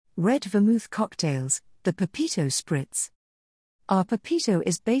Red Vermouth Cocktails, the Pepito Spritz. Our Pepito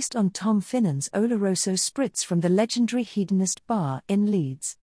is based on Tom Finnan's Oloroso Spritz from the legendary Hedonist Bar in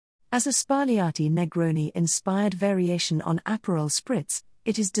Leeds. As a Sparliati Negroni-inspired variation on Aperol Spritz,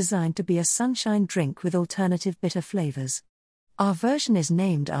 it is designed to be a sunshine drink with alternative bitter flavors. Our version is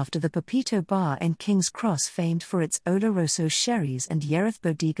named after the Pepito Bar in King's Cross, famed for its Oloroso sherries and Jerez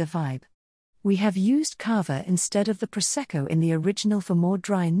Bodega vibe. We have used Cava instead of the Prosecco in the original for more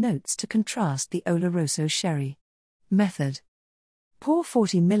dry notes to contrast the Oloroso sherry. Method: pour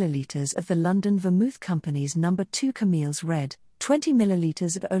 40 ml of the London Vermouth Company's No.2 Camille's Red, 20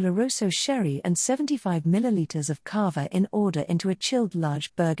 ml of Oloroso sherry and 75 ml of Cava in order into a chilled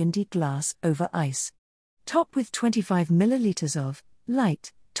large burgundy glass over ice. Top with 25 ml of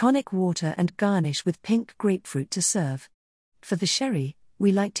light tonic water and garnish with pink grapefruit to serve. For the sherry,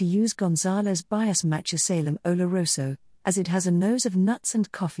 we like to use Gonzalez Bias Matcha Salem Oloroso, as it has a nose of nuts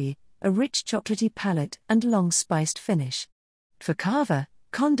and coffee, a rich chocolatey palate and long spiced finish. For Cava,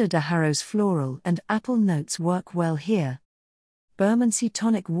 Conde de Harrow's floral and apple notes work well here. Bermondsey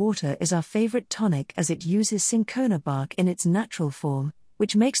tonic water is our favorite tonic as it uses cinchona bark in its natural form,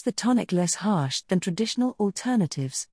 which makes the tonic less harsh than traditional alternatives.